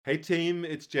Hey team,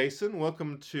 it's Jason.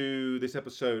 Welcome to this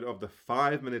episode of the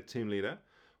 5 Minute Team Leader.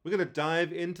 We're going to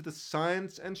dive into the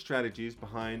science and strategies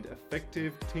behind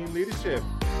effective team leadership.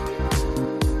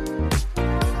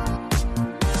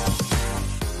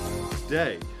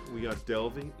 Today, we are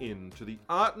delving into the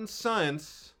art and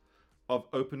science of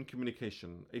open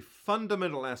communication, a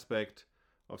fundamental aspect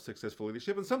of successful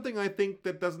leadership and something I think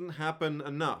that doesn't happen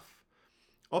enough.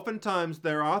 Oftentimes,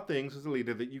 there are things as a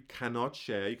leader that you cannot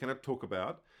share, you cannot talk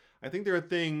about. I think there are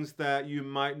things that you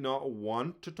might not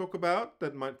want to talk about,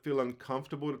 that might feel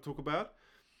uncomfortable to talk about.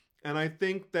 And I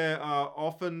think there are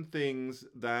often things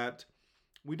that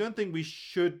we don't think we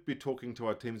should be talking to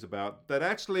our teams about that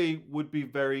actually would be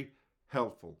very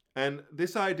helpful. And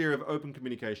this idea of open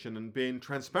communication and being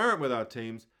transparent with our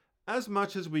teams as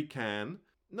much as we can,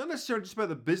 not necessarily just about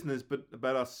the business, but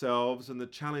about ourselves and the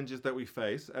challenges that we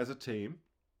face as a team,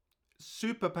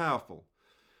 super powerful.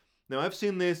 Now, I've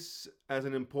seen this as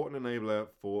an important enabler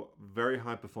for very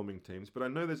high performing teams, but I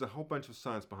know there's a whole bunch of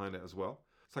science behind it as well.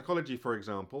 Psychology, for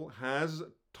example, has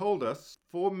told us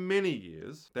for many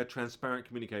years that transparent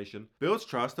communication builds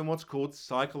trust and what's called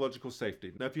psychological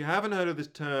safety. Now, if you haven't heard of this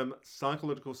term,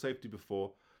 psychological safety,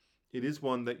 before, it is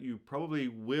one that you probably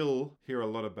will hear a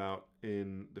lot about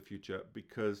in the future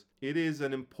because it is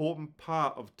an important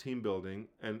part of team building.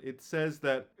 And it says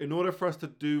that in order for us to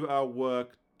do our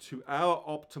work to our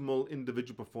optimal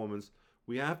individual performance,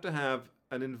 we have to have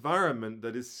an environment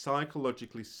that is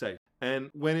psychologically safe.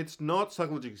 And when it's not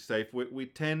psychologically safe, we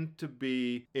tend to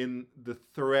be in the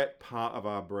threat part of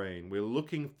our brain. We're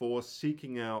looking for,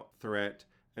 seeking out threat.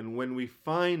 And when we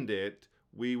find it,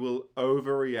 we will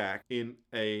overreact in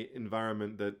an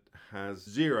environment that has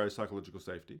zero psychological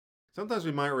safety. Sometimes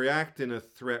we might react in a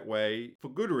threat way for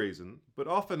good reason, but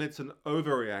often it's an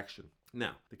overreaction.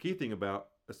 Now, the key thing about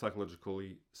a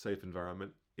psychologically safe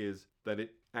environment is that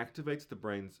it activates the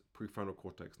brain's prefrontal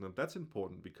cortex. Now, that's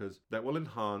important because that will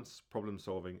enhance problem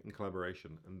solving and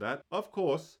collaboration. And that, of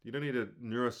course, you don't need a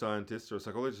neuroscientist or a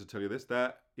psychologist to tell you this,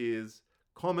 that is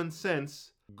common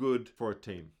sense good for a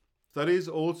team. Studies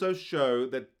also show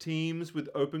that teams with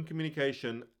open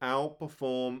communication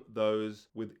outperform those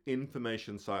with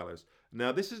information silos.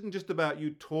 Now, this isn't just about you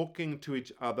talking to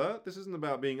each other. This isn't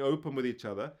about being open with each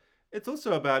other. It's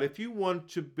also about if you want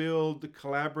to build the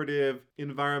collaborative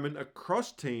environment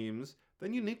across teams,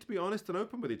 then you need to be honest and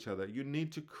open with each other. You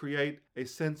need to create a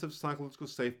sense of psychological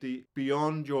safety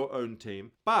beyond your own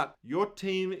team. But your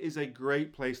team is a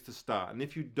great place to start. And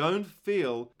if you don't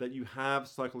feel that you have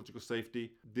psychological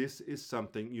safety, this is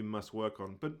something you must work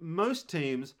on. But most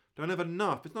teams don't have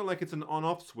enough. It's not like it's an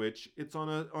on-off switch. It's on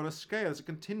a scale. It's a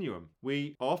continuum.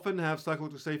 We often have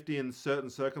psychological safety in certain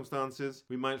circumstances.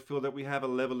 We might feel that we have a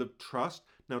level of trust.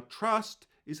 Now, trust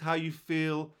is how you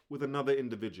feel with another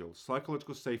individual.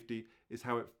 Psychological safety is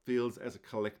how it feels as a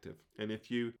collective. And if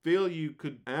you feel you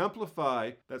could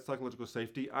amplify that psychological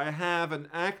safety, I have an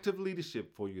active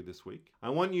leadership for you this week. I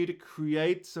want you to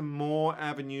create some more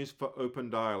avenues for open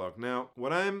dialogue. Now,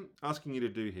 what I'm asking you to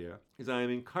do here is I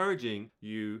am encouraging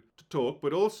you to talk,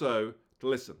 but also to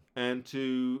listen, and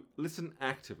to listen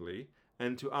actively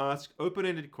and to ask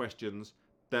open-ended questions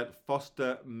that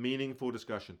foster meaningful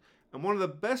discussion. And one of the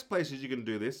best places you can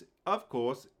do this, of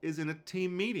course, is in a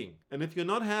team meeting. And if you're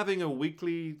not having a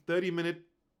weekly 30-minute,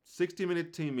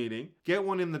 60-minute team meeting, get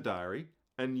one in the diary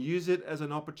and use it as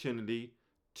an opportunity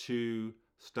to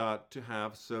start to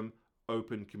have some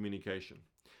open communication.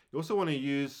 You also want to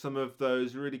use some of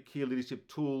those really key leadership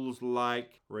tools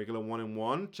like regular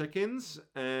one-on-one check-ins,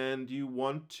 and you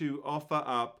want to offer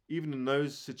up, even in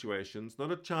those situations,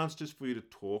 not a chance just for you to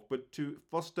talk, but to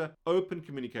foster open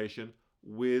communication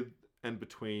with and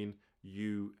between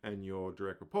you and your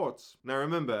direct reports. Now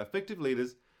remember, effective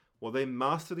leaders, well, they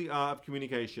master the art of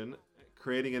communication,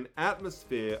 creating an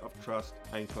atmosphere of trust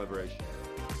and collaboration.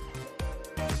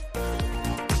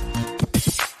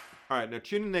 All right, now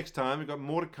tune in next time. We've got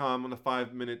more to come on the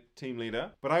 5-Minute Team Leader.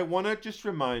 But I want to just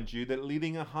remind you that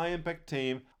leading a high-impact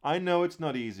team, I know it's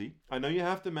not easy. I know you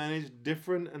have to manage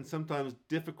different and sometimes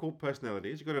difficult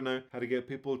personalities. You've got to know how to get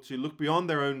people to look beyond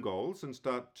their own goals and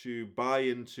start to buy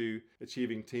into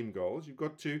achieving team goals. You've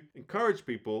got to encourage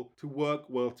people to work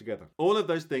well together. All of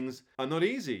those things are not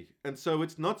easy. And so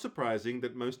it's not surprising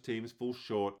that most teams fall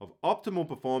short of optimal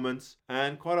performance.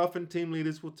 And quite often team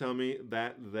leaders will tell me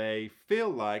that they feel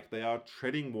like they are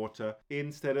treading water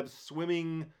instead of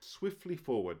swimming swiftly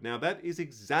forward. Now that is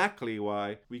exactly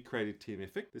why we created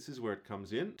Teamific. This is where it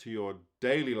comes in to your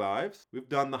daily lives. We've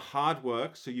done the hard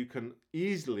work so you can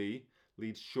easily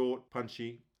lead short,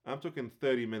 punchy, I'm talking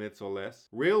 30 minutes or less,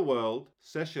 real world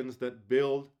sessions that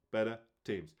build better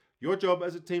teams. Your job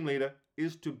as a team leader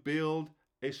is to build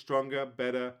a stronger,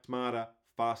 better, smarter,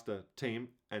 faster team.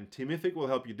 And Teamific will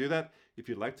help you do that. If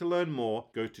you'd like to learn more,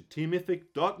 go to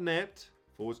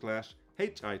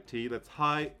teamific.net/HIT. That's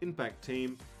High Impact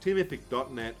Team.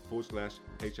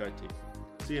 Teamific.net/HIT.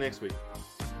 See you next week.